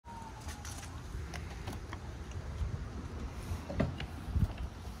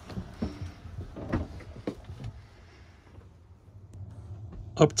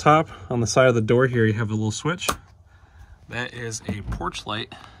Up top on the side of the door here, you have a little switch. That is a porch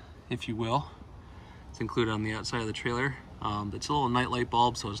light, if you will. It's included on the outside of the trailer. It's a little night light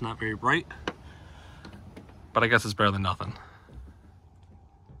bulb, so it's not very bright, but I guess it's better than nothing.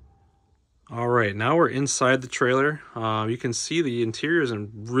 All right, now we're inside the trailer. You can see the interior is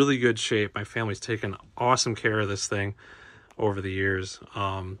in really good shape. My family's taken awesome care of this thing over the years.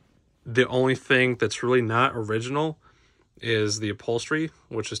 The only thing that's really not original is the upholstery,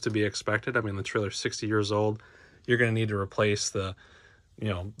 which is to be expected. I mean, the trailer's 60 years old. You're going to need to replace the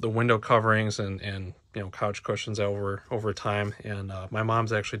window coverings and couch cushions over time. And my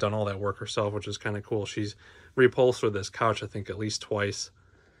mom's actually done all that work herself, which is kind of cool. She's reupholstered this couch, I think, at least twice,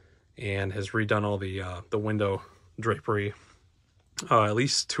 and has redone all the window drapery at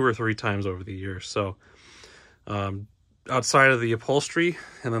least 2 or 3 times over the years. So outside of the upholstery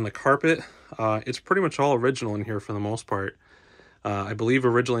and then the carpet, it's pretty much all original in here for the most part. I believe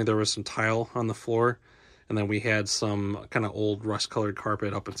originally there was some tile on the floor, and then we had some kind of old rust-colored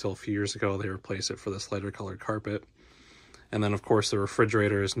carpet up until a few years ago. They replaced it for this lighter-colored carpet. And then, of course, the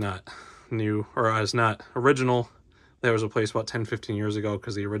refrigerator is not new, or is not original. That was replaced about 10, 15 years ago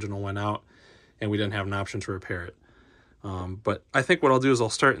because the original went out, and we didn't have an option to repair it. But I think what I'll do is I'll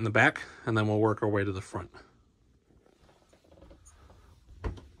start in the back, and then we'll work our way to the front.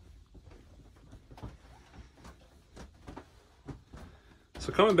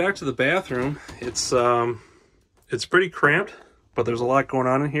 So coming back to the bathroom, it's pretty cramped, but there's a lot going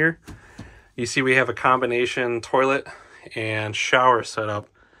on in here. You see we have a combination toilet and shower set up.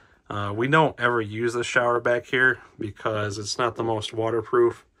 We don't ever use the shower back here because it's not the most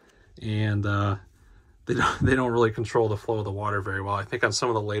waterproof, and they don't really control the flow of the water very well. I think on some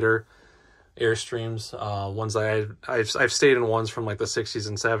of the later Airstreams, ones I've stayed in ones from like the 60s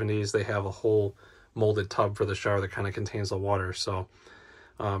and 70s, they have a whole molded tub for the shower that kind of contains the water. So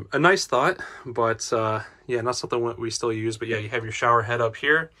a nice thought, but yeah, not something we still use. But yeah, you have your shower head up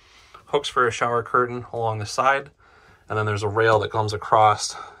here, hooks for a shower curtain along the side, and then there's a rail that comes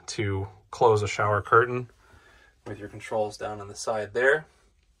across to close a shower curtain with your controls down on the side there.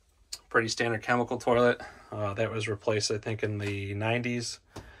 Pretty standard chemical toilet. That was replaced, I think, in the 90s.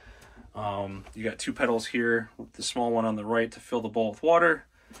 You got 2 pedals here, the small one on the right to fill the bowl with water,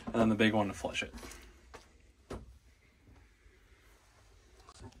 and then the big one to flush it.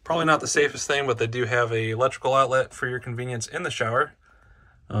 Probably not the safest thing, but they do have a electrical outlet for your convenience in the shower.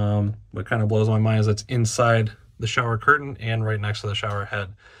 What kind of blows my mind is it's inside the shower curtain and right next to the shower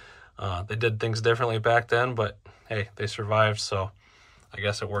head. They did things differently back then, but hey, they survived, so I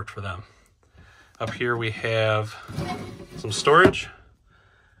guess it worked for them. Up here we have some storage,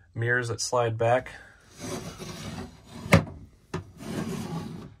 mirrors that slide back on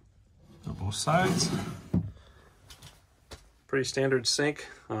both sides. Pretty standard sink.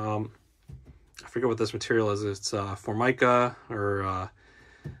 I forget what this material is. It's Formica or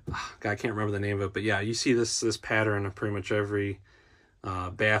God, I can't remember the name of it. But yeah, you see this pattern of pretty much every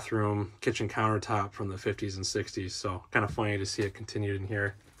bathroom, kitchen countertop from the 50s and 60s. So kind of funny to see it continued in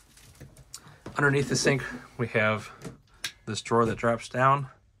here. Underneath the sink, we have this drawer that drops down.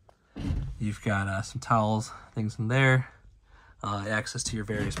 You've got some towels, things in there, access to your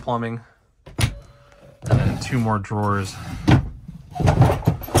various plumbing, and then 2 more drawers.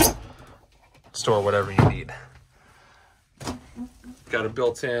 Store whatever you need. Got a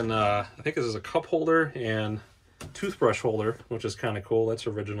built-in, I think this is a cup holder and toothbrush holder, which is kind of cool. That's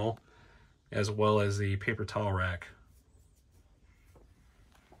original, as well as the paper towel rack.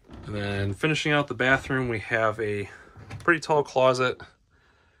 And then finishing out the bathroom, we have a pretty tall closet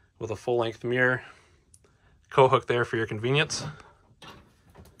with a full-length mirror, co-hook there for your convenience.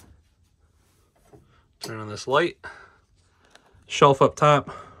 Turn on this light, shelf up top,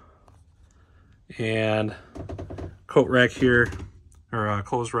 and coat rack here, or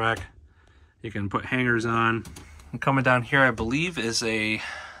clothes rack. You can put hangers on. And coming down here, I believe, is a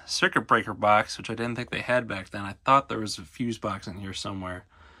circuit breaker box, which I didn't think they had back then. I thought there was a fuse box in here somewhere.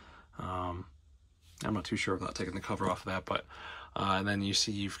 I'm not too sure without taking the cover off of that, but and then you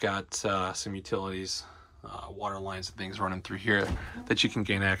see you've got some utilities, water lines and things running through here that you can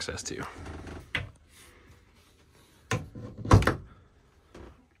gain access to.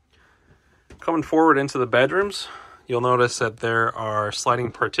 Coming forward into the bedrooms, you'll notice that there are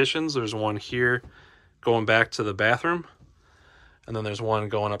sliding partitions. There's one here going back to the bathroom, and then there's one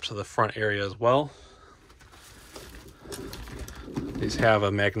going up to the front area as well. These have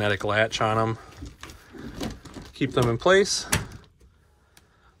a magnetic latch on them. Keep them in place.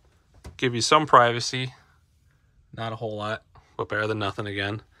 Give you some privacy. Not a whole lot, but better than nothing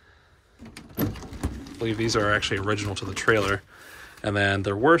again. I believe these are actually original to the trailer. And then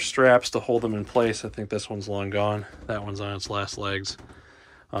there were straps to hold them in place. I think this one's long gone. That one's on its last legs,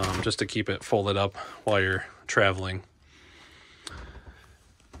 just to keep it folded up while you're traveling.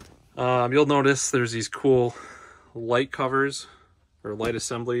 You'll notice there's these cool light covers or light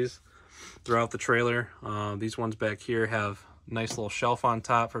assemblies throughout the trailer. These ones back here have a nice little shelf on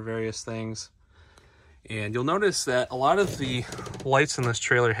top for various things. And you'll notice that a lot of the lights in this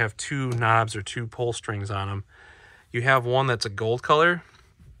trailer have two knobs or two pull strings on them. You have one that's a gold color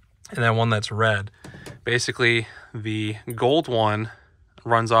and then one that's red. Basically, the gold one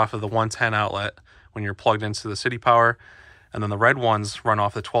runs off of the 110 outlet when you're plugged into the city power, and then the red ones run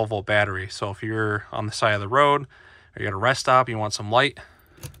off the 12-volt battery. So if you're on the side of the road or you're at a rest stop, you want some light,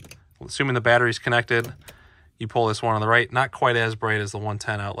 assuming the battery's connected, you pull this one on the right. Not quite as bright as the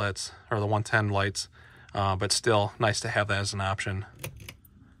 110 outlets or the 110 lights, but still nice to have that as an option.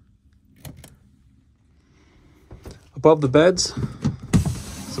 Above the beds,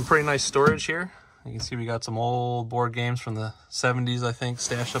 some pretty nice storage here. You can see we got some old board games from the 70s, I think,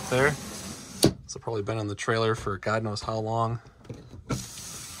 stashed up there. This have probably been on the trailer for God knows how long.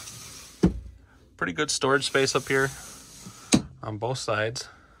 Pretty good storage space up here on both sides.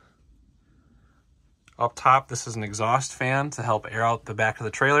 Up top, this is an exhaust fan to help air out the back of the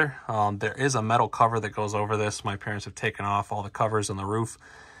trailer. There is a metal cover that goes over this. My parents have taken off all the covers on the roof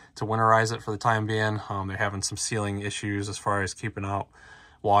to winterize it for the time being. They're having some sealing issues as far as keeping out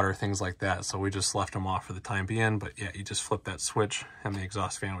water, things like that. So we just left them off for the time being. But yeah, you just flip that switch and the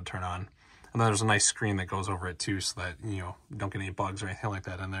exhaust fan would turn on. And then there's a nice screen that goes over it too, so that, you know, you don't get any bugs or anything like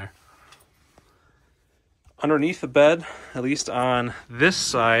that in there. Underneath the bed, at least on this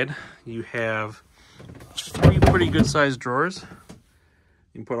side, you have 3 pretty good sized drawers.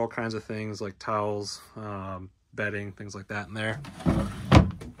 You can put all kinds of things like towels, bedding, things like that in there.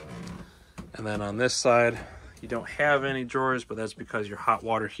 And then on this side, you don't have any drawers, but that's because your hot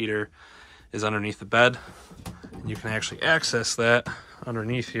water heater is underneath the bed. And you can actually access that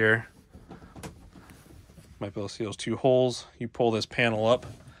underneath here. Might be able to see those 2 holes. You pull this panel up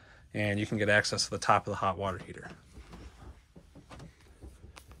and you can get access to the top of the hot water heater.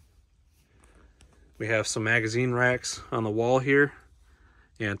 We have some magazine racks on the wall here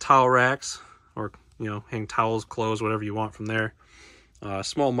and towel racks, or, you know, hang towels, clothes, whatever you want from there. A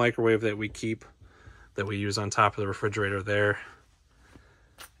small microwave that we keep, that we use on top of the refrigerator there.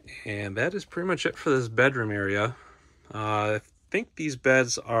 And that is pretty much it for this bedroom area. I think these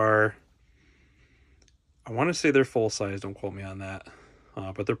beds are, I want to say they're full size, don't quote me on that,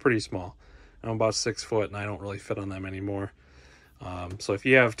 but they're pretty small. I'm about 6 foot and I don't really fit on them anymore. So if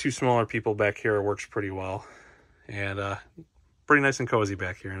you have 2 smaller people back here, it works pretty well. And pretty nice and cozy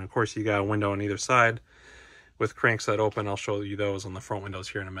back here. And of course you got a window on either side with cranks that open. I'll show you those on the front windows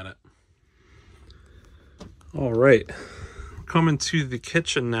here in a minute. All right, coming to the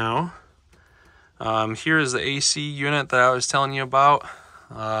kitchen now. Here is the AC unit that I was telling you about.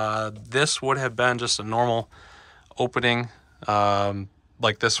 This would have been just a normal opening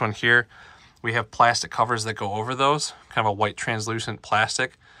like this one here. We have plastic covers that go over those, kind of a white translucent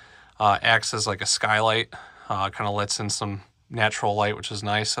plastic. Acts as like a skylight, kind of lets in some natural light, which is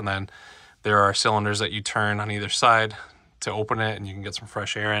nice. And then there are cylinders that you turn on either side to open it, and you can get some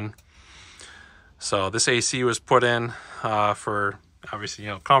fresh air in. So this AC was put in for, obviously,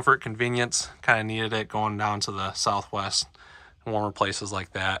 you know, comfort, convenience. Kind of needed it going down to the southwest, warmer places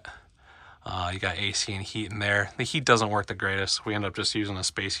like that. You got AC and heat in there. The heat doesn't work the greatest. We end up just using a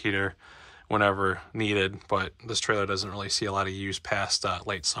space heater whenever needed, but this trailer doesn't really see a lot of use past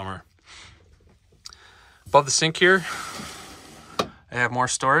late summer. Above the sink here, I have more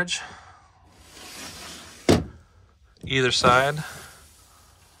storage. Either side,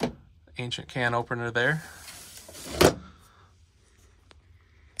 ancient can opener there.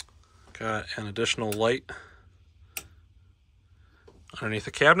 Got an additional light underneath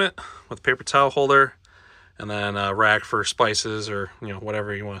the cabinet with paper towel holder, and then a rack for spices or, you know,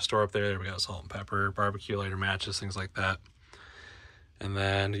 whatever you want to store up there. There we got salt and pepper, barbecue lighter, matches, things like that. And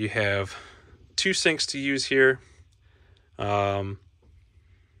then you have 2 sinks to use here.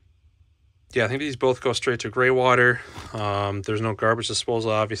 Yeah, I think these both go straight to gray water. There's no garbage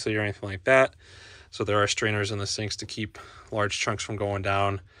disposal, obviously, or anything like that. So there are strainers in the sinks to keep large chunks from going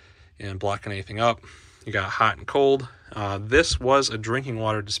down and blocking anything up. You got hot and cold. This was a drinking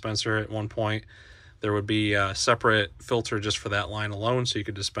water dispenser at one point. There would be a separate filter just for that line alone, so you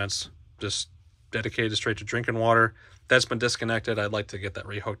could dispense just dedicated straight to drinking water. That's been disconnected. I'd like to get that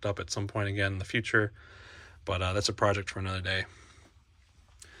rehooked up at some point again in the future, but that's a project for another day.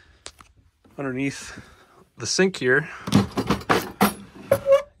 Underneath the sink here,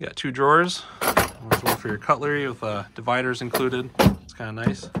 You got 2 drawers. There's one for your cutlery with dividers included. It's kind of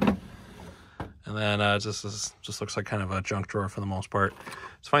nice. And then just looks like kind of a junk drawer for the most part.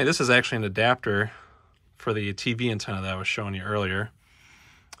 It's funny, this is actually an adapter for the TV antenna that I was showing you earlier.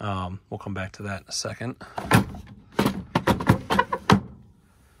 We'll come back to that in a second.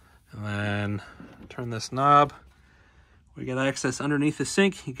 And then turn this knob. We get access underneath the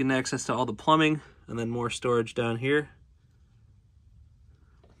sink. You can access to all the plumbing, and then more storage down here.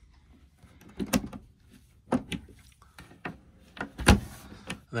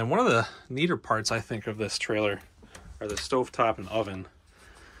 And then one of the neater parts, I think, of this trailer are the stovetop and oven.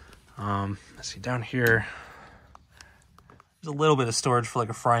 Let's see, down here, there's a little bit of storage for like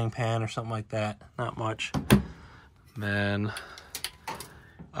a frying pan or something like that. Not much. And then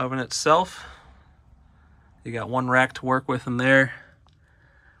oven itself, you got 1 rack to work with in there.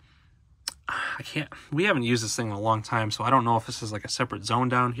 We haven't used this thing in a long time, so I don't know if this is like a separate zone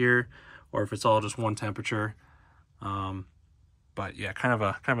down here or if it's all just one temperature. But yeah, kind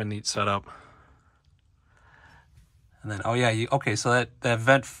of a neat setup. And then, oh yeah, okay, so that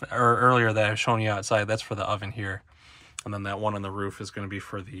vent earlier that I was showing you outside, that's for the oven here. And then that one on the roof is going to be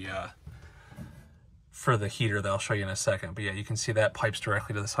for the heater that I'll show you in a second. But yeah, you can see that pipes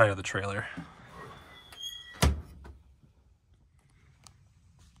directly to the side of the trailer.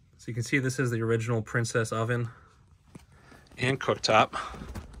 So you can see this is the original Princess oven and cooktop.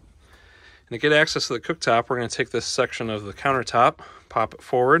 And to get access to the cooktop, we're going to take this section of the countertop, pop it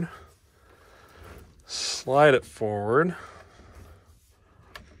forward, slide it forward.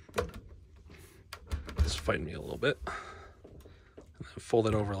 It's fighting me a little bit. And then fold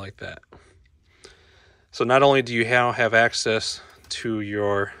it over like that. So not only do you now have access to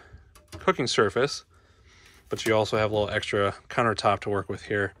your cooking surface, but you also have a little extra countertop to work with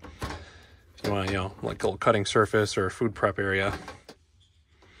here. If you want, like a little cutting surface or a food prep area.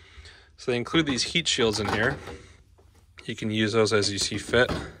 So they include these heat shields in here. You can use those as you see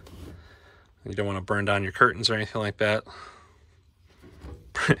fit. You don't want to burn down your curtains or anything like that.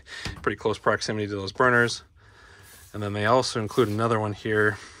 Pretty close proximity to those burners. And then they also include another one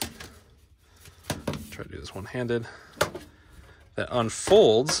here. Try to do this one-handed. That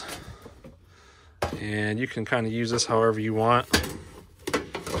unfolds. And you can kind of use this however you want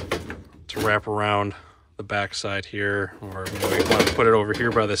to wrap around the back side here, or you want to put it over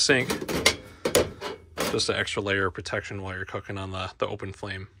here by the sink. Just an extra layer of protection while you're cooking on the open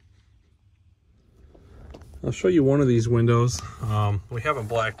flame. I'll show you one of these windows. We have them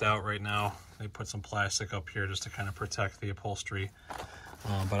blacked out right now. They put some plastic up here just to kind of protect the upholstery.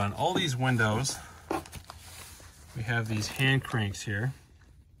 But on all these windows, we have these hand cranks here.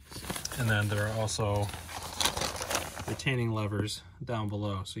 And then there are also retaining levers down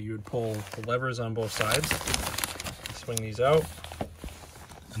below. So you would pull the levers on both sides, swing these out,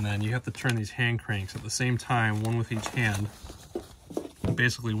 and then you have to turn these hand cranks at the same time, one with each hand.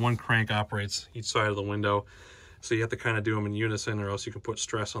 Basically, one crank operates each side of the window. So you have to kind of do them in unison, or else you can put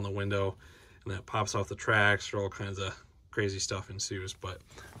stress on the window and that pops off the tracks, or all kinds of crazy stuff ensues. But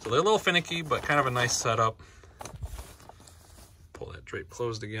so they're a little finicky, but kind of a nice setup. Pull that drape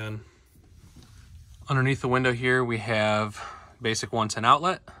closed again. Underneath the window here, we have basic 110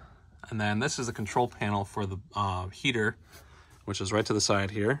 outlet. And then this is the control panel for the heater, which is right to the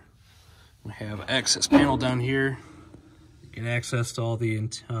side here. We have an access panel down here. You get access to all the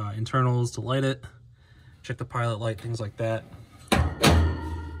internals to light it, check the pilot light, things like that.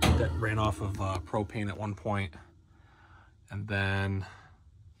 That ran off of propane at one point. And then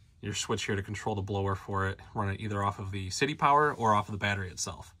your switch here to control the blower for it, run it either off of the city power or off of the battery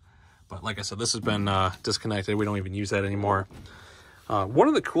itself. But like I said, this has been disconnected. We don't even use that anymore. One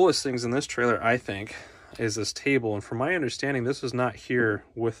of the coolest things in this trailer, I think, is this table. And from my understanding, this is not here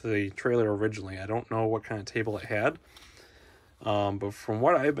with the trailer originally. I don't know what kind of table it had. But from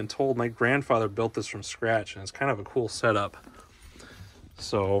what I've been told, my grandfather built this from scratch, and it's kind of a cool setup.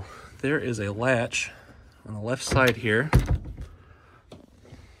 So there is a latch on the left side here.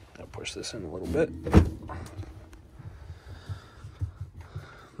 I'll push this in a little bit.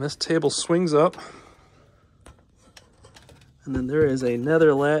 This table swings up, and then there is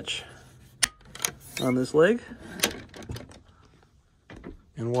another latch on this leg,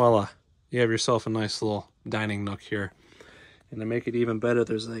 and voila, you have yourself a nice little dining nook here. And to make it even better,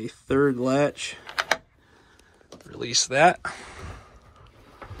 there's a third latch. Release that.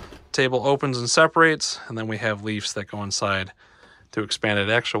 Table opens and separates, and then we have leaves that go inside to expand it.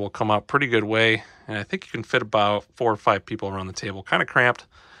 Actually, will come out pretty good way, and I think you can fit about 4 or 5 people around the table. Kind of cramped,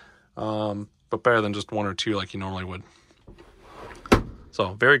 but better than just 1 or 2 like you normally would.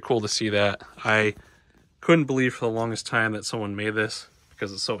 So very cool to see that. I couldn't believe for the longest time that someone made this,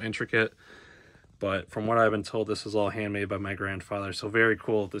 because it's so intricate. But from what I've been told, this is all handmade by my grandfather. So very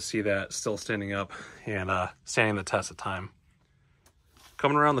cool to see that still standing up and standing the test of time.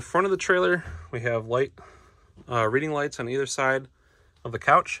 Coming around the front of the trailer, we have reading lights on either side of the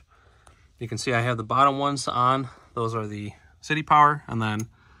couch. You can see I have the bottom ones on. Those are the city power. And then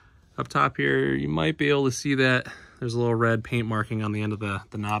up top here, you might be able to see that there's a little red paint marking on the end of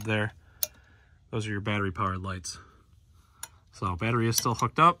the knob there. Those are your battery powered lights. So battery is still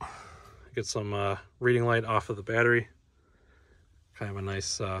hooked up. Get some reading light off of the battery. Kind of a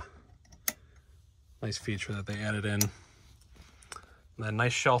nice feature that they added in. And then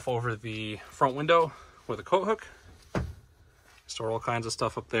nice shelf over the front window with a coat hook. Store all kinds of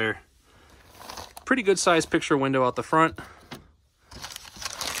stuff up there. Pretty good sized picture window out the front.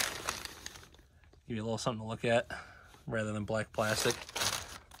 Give you a little something to look at rather than black plastic.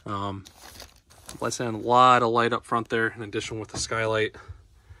 Lets in a lot of light up front there in addition with the skylight.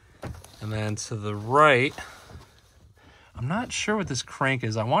 And then to the right, I'm not sure what this crank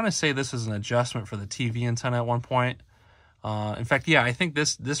is. I want to say this is an adjustment for the TV antenna at one point. In fact, yeah, I think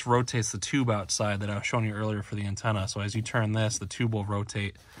this rotates the tube outside that I was showing you earlier for the antenna. So as you turn this, the tube will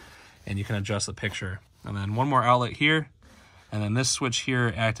rotate and you can adjust the picture. And then one more outlet here. And then this switch here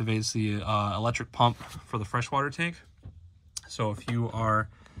activates the electric pump for the freshwater tank. So if you are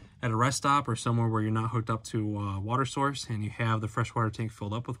at a rest stop or somewhere where you're not hooked up to a water source and you have the freshwater tank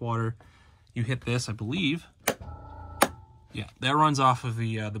filled up with water, you hit this, I believe. Yeah, that runs off of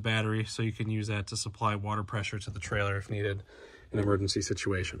the battery, so you can use that to supply water pressure to the trailer if needed in an emergency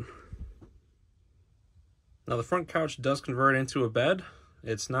situation. Now the front couch does convert into a bed.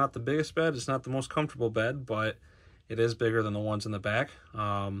 It's not the biggest bed, it's not the most comfortable bed, but it is bigger than the ones in the back,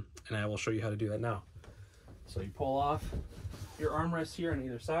 and I will show you how to do that now. So you pull off your armrests here on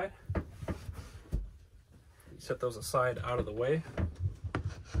either side. You set those aside out of the way.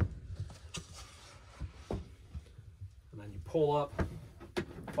 And then you pull up the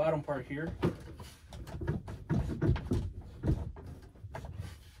bottom part here.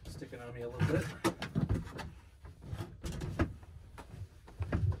 Stick it on me a little bit.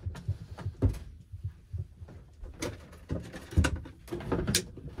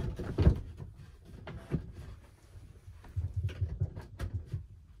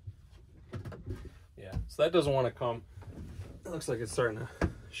 So that doesn't want to come. It looks like it's starting to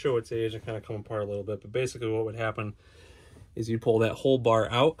show its age and kind of come apart a little bit. But basically what would happen is you pull that whole bar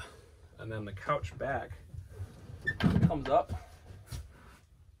out and then the couch back comes up.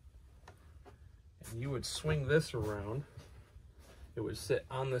 And you would swing this around. It would sit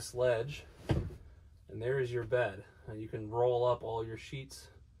on this ledge. And there is your bed. And you can roll up all your sheets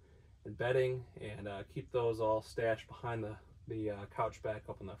and bedding and keep those all stashed behind the couch back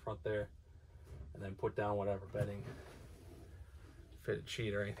up in the front there. And then put down whatever bedding, fitted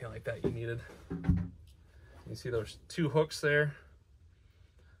sheet or anything like that you needed. You see those two hooks there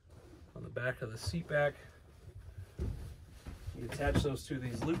on the back of the seat back. You attach those to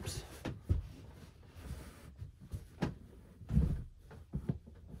these loops.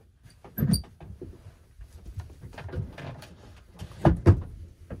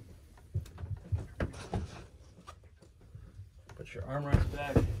 Put your armrest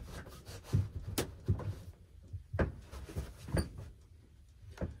back.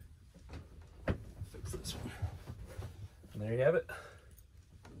 There you have it.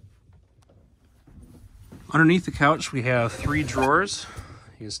 Underneath the couch we have 3 drawers.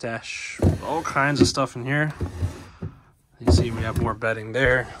 You can stash all kinds of stuff in here. You see we have more bedding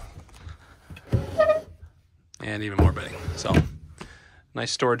there. And even more bedding. So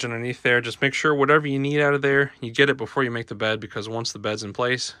nice storage underneath there. Just make sure whatever you need out of there, you get it before you make the bed, because once the bed's in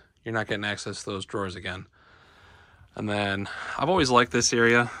place, you're not getting access to those drawers again. And then I've always liked this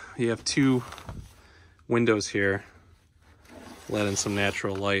area. You have 2 windows here. Let in some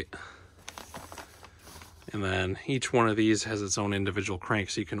natural light. And then each one of these has its own individual crank,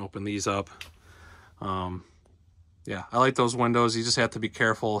 so you can open these up. Yeah, I like those windows. You just have to be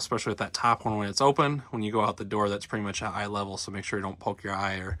careful, especially with that top one when it's open. When you go out the door, that's pretty much at eye level, so make sure you don't poke your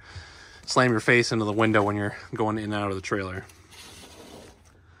eye or slam your face into the window when you're going in and out of the trailer.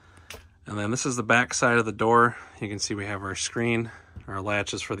 And then this is the back side of the door. You can see we have our screen, our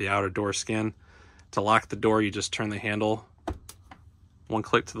latches for the outer door skin. To lock the door, you just turn the handle 1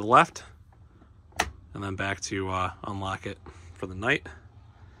 click to the left, and then back to unlock it for the night.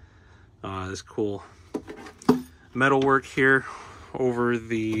 This cool metal work here over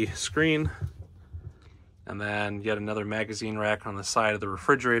the screen, and then yet another magazine rack on the side of the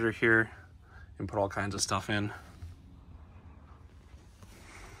refrigerator here, and put all kinds of stuff in.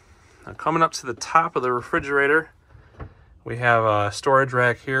 Now coming up to the top of the refrigerator, We have a storage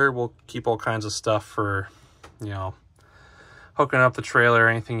rack here. We'll keep all kinds of stuff for, you know, hooking up the trailer,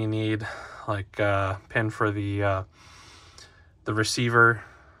 anything you need, like pin for the receiver,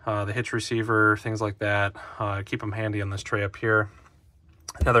 the hitch receiver, things like that. Keep them handy on this tray up here.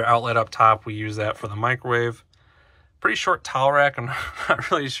 Another outlet up top, we use that for the microwave. Pretty short towel rack. I'm not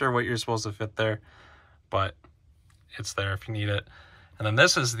really sure what you're supposed to fit there, but it's there if you need it. And then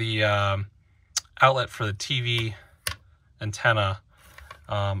this is the outlet for the TV antenna.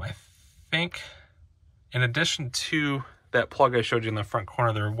 I think in addition to that plug I showed you in the front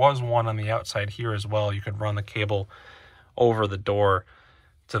corner, there was one on the outside here as well. You could run the cable over the door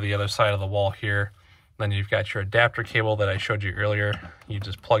to the other side of the wall here. Then you've got your adapter cable that I showed you earlier. You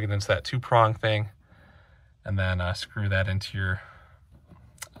just plug it into that 2-prong thing and then screw that into your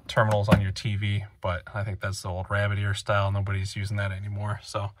terminals on your TV. But I think that's the old rabbit ear style. Nobody's using that anymore.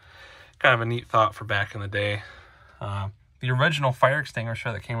 So kind of a neat thought for back in the day. The original fire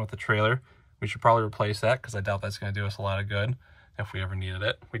extinguisher that came with the trailer, we should probably replace that because I doubt that's going to do us a lot of good if we ever needed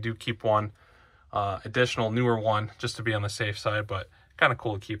it. We do keep one additional newer one just to be on the safe side, but kind of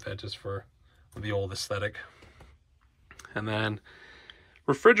cool to keep that just for the old aesthetic. And then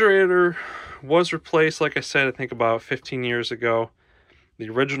refrigerator was replaced, like I said, I think about 15 years ago. The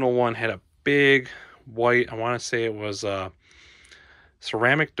original one had a big white, I want to say it was a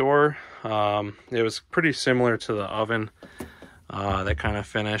ceramic door. It was pretty similar to the oven, that kind of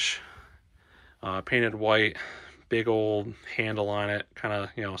finish. Painted white, big old handle on it, kind of,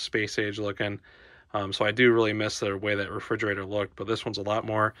 you know, space age looking. So I do really miss the way that refrigerator looked, but this one's a lot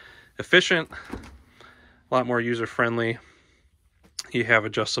more efficient, a lot more user-friendly. You have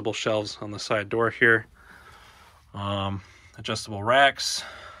adjustable shelves on the side door here, adjustable racks,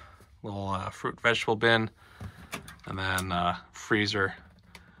 little fruit vegetable bin, and then freezer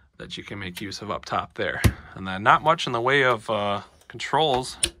that you can make use of up top there. And then not much in the way of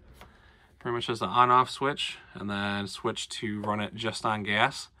controls, pretty much just an on-off switch, and then switch to run it just on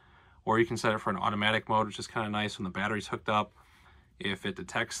gas, or you can set it for an automatic mode, which is kind of nice when the battery's hooked up. If it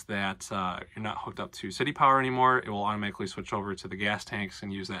detects that you're not hooked up to city power anymore, it will automatically switch over to the gas tanks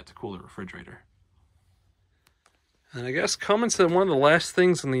and use that to cool the refrigerator. And I guess coming to one of the last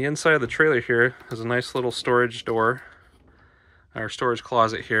things on the inside of the trailer here is a nice little storage door, our storage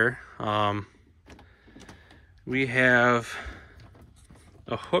closet here. We have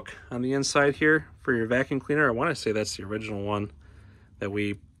a hook on the inside here for your vacuum cleaner. I want to say that's the original one that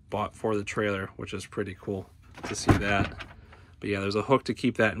we bought for the trailer, which is pretty cool to see that. But yeah, there's a hook to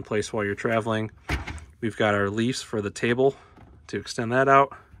keep that in place while you're traveling. We've got our leaves for the table to extend that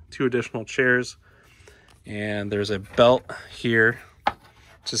out, 2 additional chairs, and there's a belt here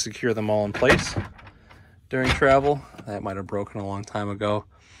to secure them all in place during travel. That might have broken a long time ago.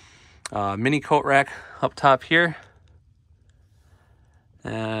 Mini coat rack up top here,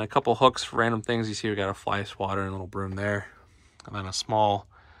 and a couple hooks for random things. You see we got a fly swatter and a little broom there, and then a small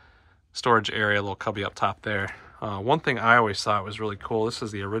storage area, a little cubby up top there. One thing I always thought was really cool, this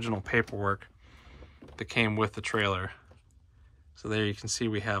is the original paperwork that came with the trailer. So there you can see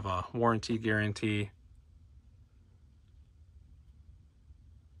we have a warranty guarantee,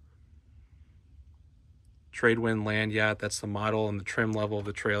 Tradewind Land Yacht, that's the model and the trim level of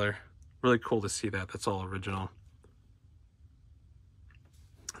the trailer. Really cool to see that, that's all original.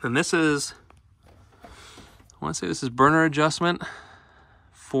 And this is, I want to say this is burner adjustment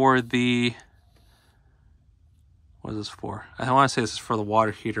for the, what is this for? I want to say this is for the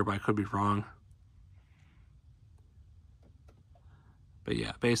water heater, but I could be wrong. But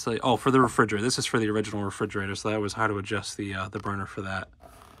yeah, basically, oh, for the refrigerator. This is for the original refrigerator, so that was how to adjust the burner for that.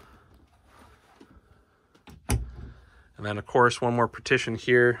 And then, of course, one more partition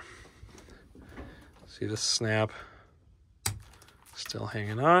here. See this snap still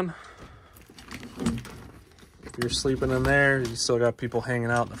hanging on. If you're sleeping in there, you still got people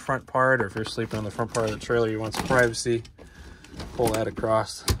hanging out in the front part, or if you're sleeping on the front part of the trailer, you want some privacy, pull that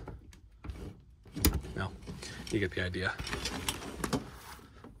across. No, you get the idea.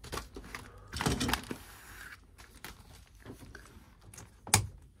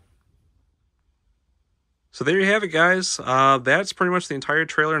 So there you have it, guys. That's pretty much the entire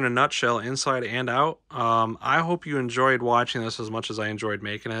trailer in a nutshell, inside and out. I hope you enjoyed watching this as much as I enjoyed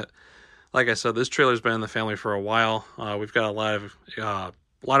making it. Like I said, this trailer's been in the family for a while. We've got a lot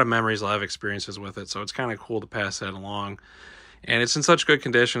of memories, a lot of experiences with it, so it's kind of cool to pass that along. And it's in such good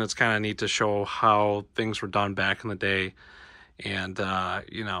condition, it's kind of neat to show how things were done back in the day, and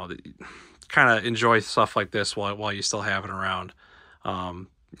you know, kind of enjoy stuff like this while you still have it around.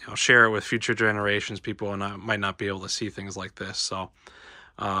 You know, share it with future generations. People might not be able to see things like this. So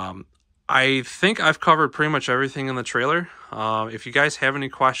I think I've covered pretty much everything in the trailer. If you guys have any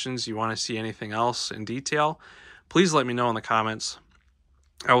questions, you want to see anything else in detail, please let me know in the comments.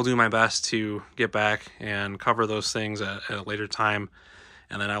 I will do my best to get back and cover those things at a later time,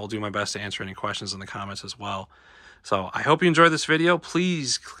 and then I will do my best to answer any questions in the comments as well. So I hope you enjoyed this video.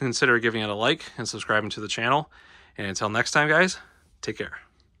 Please consider giving it a like and subscribing to the channel. And until next time, guys, take care.